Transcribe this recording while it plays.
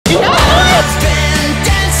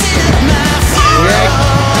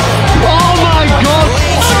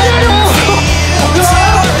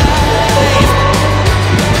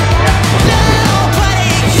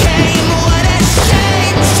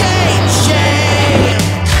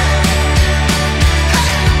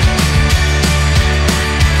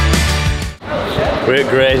We're at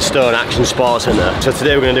Greystone Action Sports Centre. So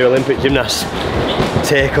today we're going to do Olympic gymnasts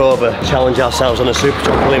takeover, challenge ourselves on a super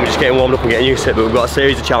trampoline. We're just getting warmed up and getting used to it, but we've got a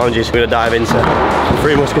series of challenges we're going to dive into.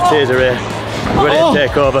 Three musketeers are here. Ready to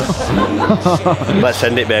take over. Let's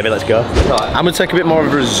send it, baby, let's go. I'm going to take a bit more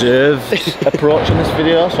of a reserved approach in this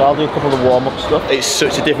video, so I'll do a couple of warm-up stuff. It's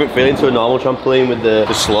such a different feeling to a normal trampoline with the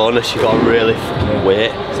slowness. You've got to really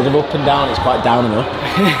wait. Instead of up and down, it's quite down and up.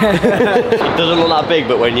 It doesn't look that big,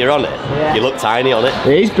 but when you're on it, you look tiny on it.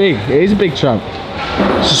 It is big. It is a big tramp.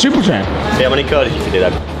 It's a super tramp. See how many coders you can do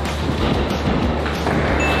then.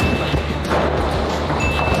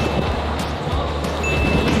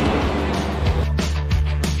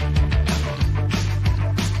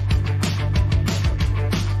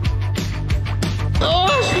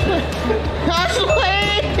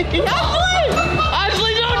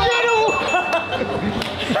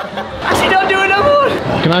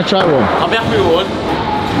 Can I try one? I'll be happy with one.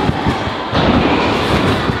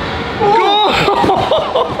 Go!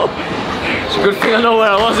 It's a good thing I know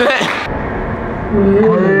where I was, isn't it?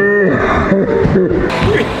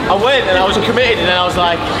 I went and I was committed and then I was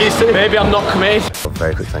like, maybe I'm not committed. A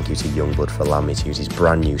very quick thank you to Youngblood for allowing me to use his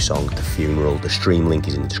brand new song, The Funeral. The stream link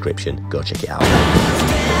is in the description. Go check it out.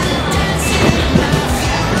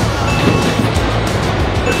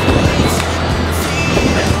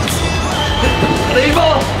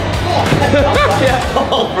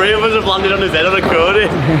 All three of us have landed on his head on a Cody.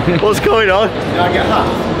 What's going on? Did I get half?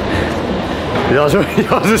 Yours are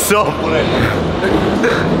so funny.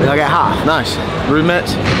 Did I get half? Nice.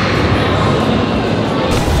 Roommates.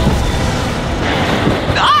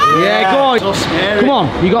 Yeah, go on. So scary. Come on,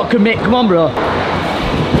 you got to commit. Come on, bro.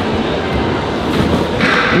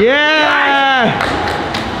 Yeah!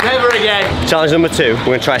 Never again. Challenge number 2, we're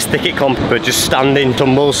going to try a stick it comp, but just standing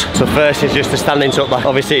tumbles. So first is just a standing tuck back.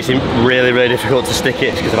 Obviously it's really, really difficult to stick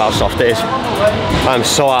it because of how soft it is. I'm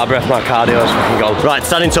so out of breath, my cardio is fucking gone. Right,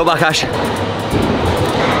 standing tuck back, Ash.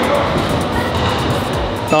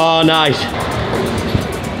 Oh, nice.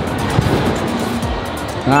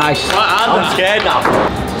 Nice. I'm scared now.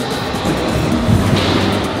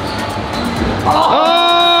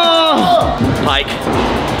 Oh! Pike.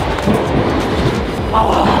 Oh.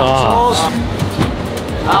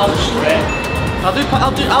 I'll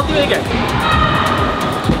do it again.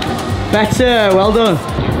 Better, well done.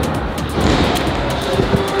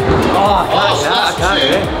 Oh, I can't do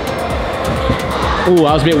it. Ooh,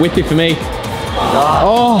 that was a bit whippy for me.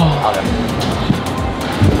 Oh.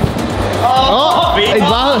 Oh,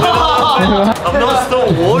 I've not still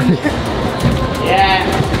won. Yeah.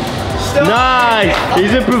 Nice.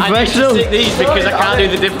 He's a professional. I need to stick these because I can't do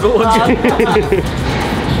the difficult ones.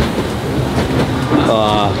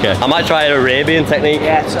 Oh, okay. I might try an Arabian technique.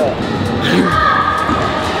 Yeah, so.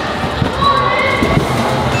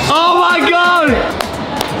 Oh my god!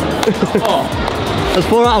 Oh. That's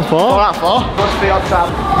 4 out of 4. 4 out of 4. Must be on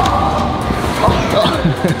tramp.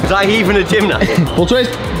 Is that even a gymnast? Full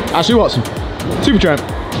twist. Ashley Watson. Super tramp.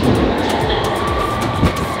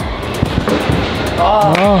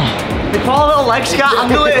 Oh. The poor little legs can't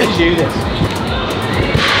handle it. Do this.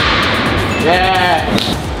 Yeah.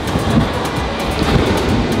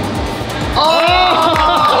 Oh!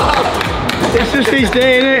 It's just his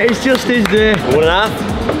day, innit? It's just his day.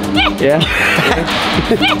 1.5. Yeah.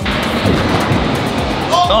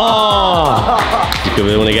 Oh! It's gonna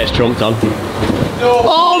be the one he gets trumped on. No.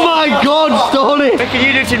 Oh my god, Stoney! Can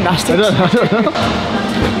you do gymnastics? I don't know.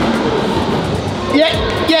 Yeah.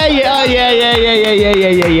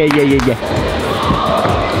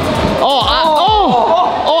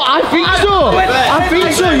 Oh, I think so. I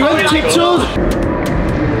think so. You went tiptoes.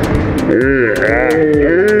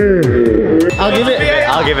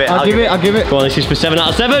 I'll give it. Come on, this is for 7 out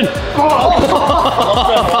of 7.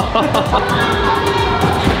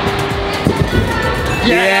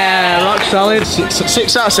 Yeah, rock solid.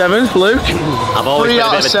 6 out of 7, Luke. I've always 3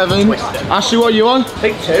 out of 7. Ashley, what are you on? I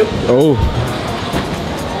think 2. Oh.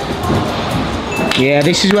 Yeah,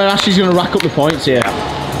 this is where Ashley's going to rack up the points here.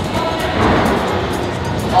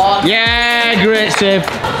 Yeah, great save.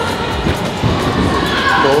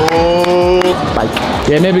 Oh.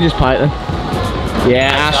 Yeah, maybe just pipe then.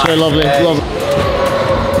 Yeah, Ashley, lovely.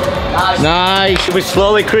 Nice. We're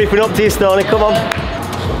slowly creeping up to you, Stoney, come on.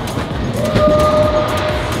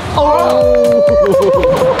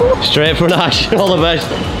 Oh! Straight for an Ash, all the best.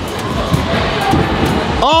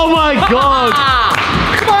 Oh my god!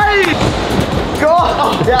 Come on! Go!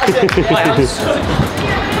 Oh, that's it.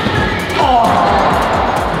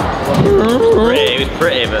 It was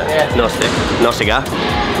pretty, but no stick, no cigar.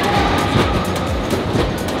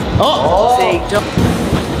 Oh!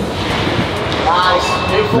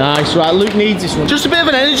 Nice, right, Luke needs this one. Just a bit of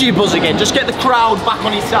an energy buzz again, just get the crowd back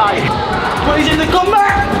on his side. But he's in the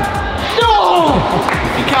comeback! No!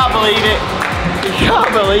 You can't believe it. You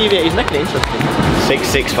can't believe it, he's making it interesting.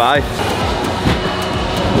 665.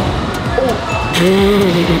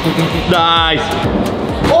 Nice.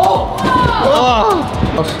 Oh! Oh!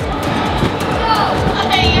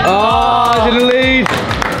 Oh, he's in the lead.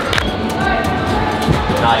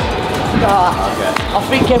 Nice. Okay. I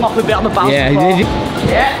think came off a bit on the bounce. Yeah, he did.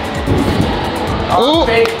 Yeah. Oh,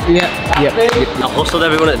 yeah. I hustled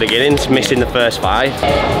everyone at the beginning, missing the first 5.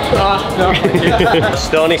 No.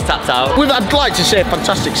 Stoney's tapped out. I'd like to say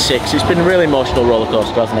fantastic 6. It's been a really emotional roller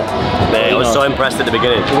coaster, hasn't it? Mate, I was so impressed at the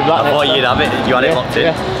beginning. I thought you'd have it. You had it locked in.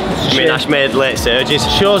 Yeah. Me and Ash made late surges.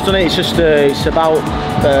 Show's done it. It's just it's about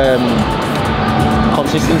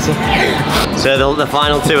consistency. So the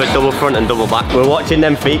final 2 are double front and double back. We're watching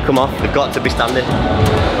them feet come off. They've got to be standing.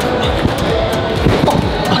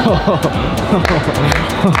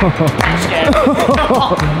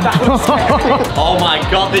 Oh my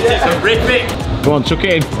god, this is horrific. Go on, chuck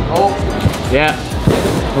it in. Oh. Yeah.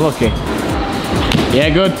 Lucky. Yeah,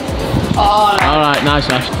 good. Oh, no. Alright, nice,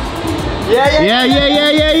 Ash.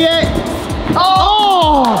 Yeah.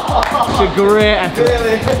 Oh! It's a great effort.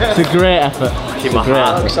 It's a great effort. Keep my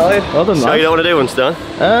heart. Solid. Well done, man. So you don't want to do one, Stone?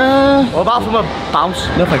 What about from a bounce?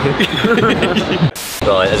 No, thank you.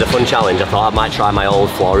 Well, as a fun challenge, I thought I might try my old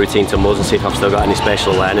floor routine tumbles and see if I've still got any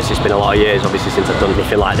spatial awareness. It's been a lot of years, obviously, since I've done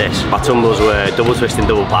anything like this. My tumbles were double twist and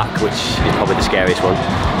double back, which is probably the scariest one.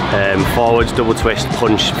 Forwards, double twist,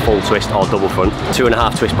 punch, full twist, or double front.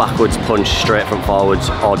 2.5 twist backwards, punch, straight front forwards,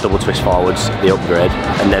 or double twist forwards, the upgrade.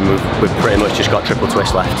 And then we've pretty much just got triple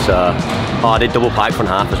twist left. So, I did double pike front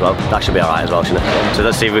half as well. That should be alright as well, shouldn't it? So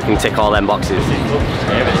let's see if we can tick all them boxes.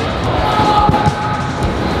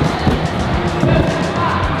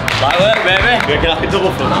 That work, baby. We're gonna have a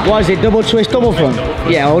double front. What is it? Double twist, double front?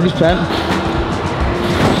 Yeah, 100%.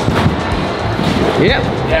 Yep.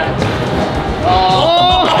 Yeah.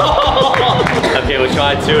 Oh! Okay, we'll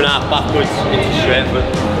try 2.5 backwards into straight front.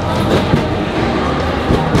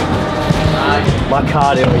 My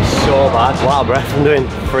cardio is so bad. I'm out of breath from doing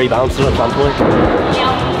 3 bounces on a trampoline.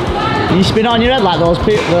 Can you spin it on your head like those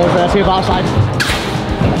people outside?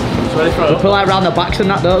 Ready for it? They put like round the backs and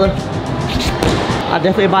that, don't they? I'd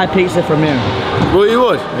definitely buy pizza from you. Well, you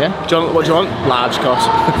would? Yeah. What do you want? Large cost.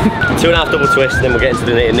 2.5 double twist, then we'll get into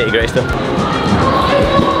the nitty gritty stuff.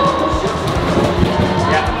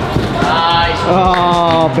 Nice.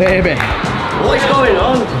 Oh, baby. What is going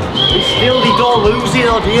on? It's still, you don't lose it,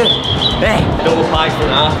 oh dear. Hey, double pike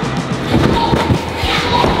front half.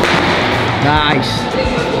 Nice.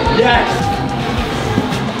 Yes.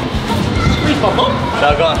 Squeeze my bum. So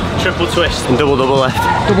I've got triple twist and double left.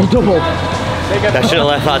 Double. I shouldn't have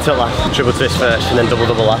left that till last. Triple twist first and then double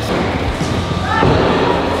last.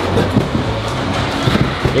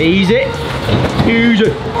 Easy.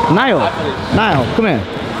 Nile, come here.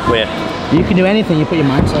 Where? You can do anything you put your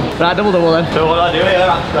mind to. Right, double then. So what do I do here?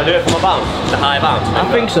 Do I do it for my bounce? The high bounce? I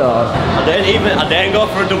think so. I didn't go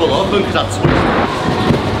for a double open because I'd switch.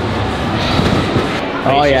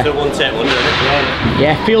 Oh yeah. It's just a one take wonder, isn't it?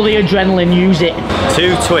 Yeah, feel the adrenaline, use it.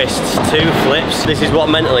 2 twists, 2 flips. This is what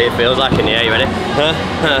mentally it feels like in the air. You ready?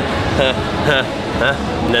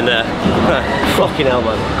 And then there. Fucking hell,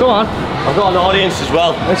 man. Come on. I've got an audience as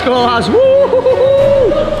well. Let's go, lads. Woo!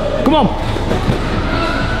 Come on.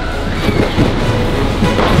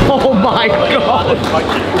 Oh my god.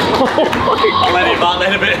 I'll let it back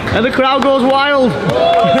then a bit. And the crowd goes wild.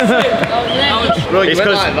 Right, you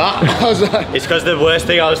went like that. It's because the worst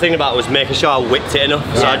thing I was thinking about was making sure I whipped it enough,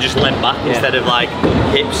 so I just leant back instead of like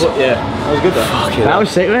hips. Yeah, that was good though. That was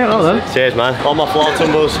sick, mate. Well done. Cheers, man. All my floor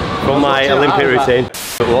tumbles from my Olympic routine.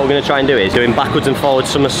 But what we're going to try and do is doing backwards and forwards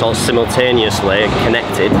somersaults simultaneously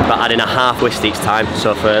connected, but adding a half twist each time.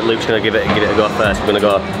 So for Luke's going to give it a go first. We're going to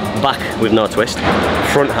go back with no twist,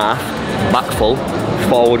 front half, back full,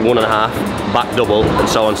 forward 1.5, back double, and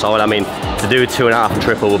so on. I mean, to do 2.5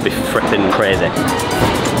 triple would be fripping crazy.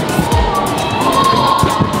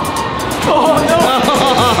 Oh no!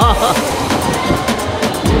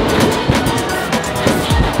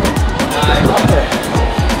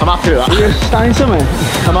 I'm happy with that. You're standing somewhere?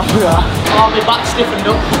 I'm happy with that. Oh, my back stiffened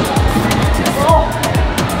up. Oh.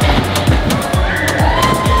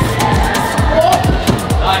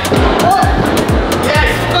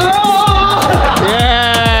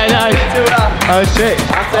 Oh shit.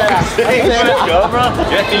 Let's go, bro. Do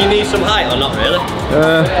you reckon you need some height or not really?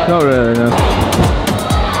 Not really, no.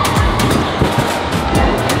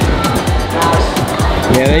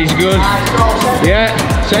 Yeah, that's good. Yeah,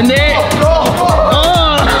 send it. Oh!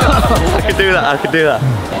 could do that, I could do that.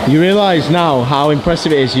 You realise now how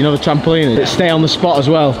impressive it is, you know, the trampoline, that stay on the spot as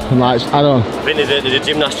well. And like, I don't know. I think there's a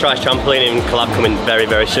Gymnasts tries trampolining collab coming very,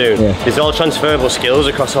 very soon. Yeah. There's all transferable skills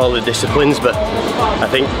across all the disciplines, but I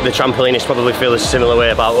think the trampolinists probably feel a similar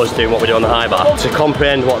way about us doing what we do on the high bar. To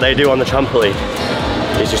comprehend what they do on the trampoline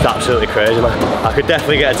is just absolutely crazy, man. I could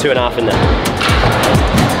definitely get a 2.5 in there.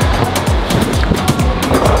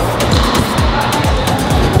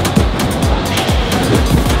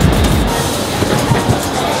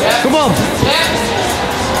 Come on.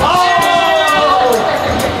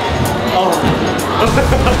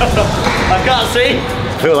 I can't see. I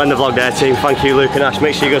think we'll end the vlog there, team. Thank you, Luke and Ash.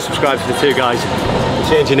 Make sure you go subscribe to the two guys. We're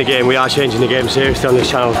changing the game. We are changing the game seriously on this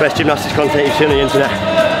channel. Best gymnastics content you've seen on the internet.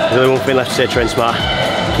 There's only one thing left to say, train smart.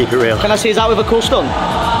 Keep it real. Can I see us out with a cool stunt?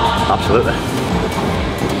 Absolutely.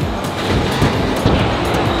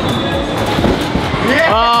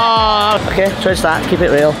 Okay, train start. Keep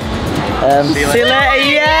it real. See you later.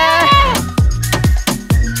 Yeah.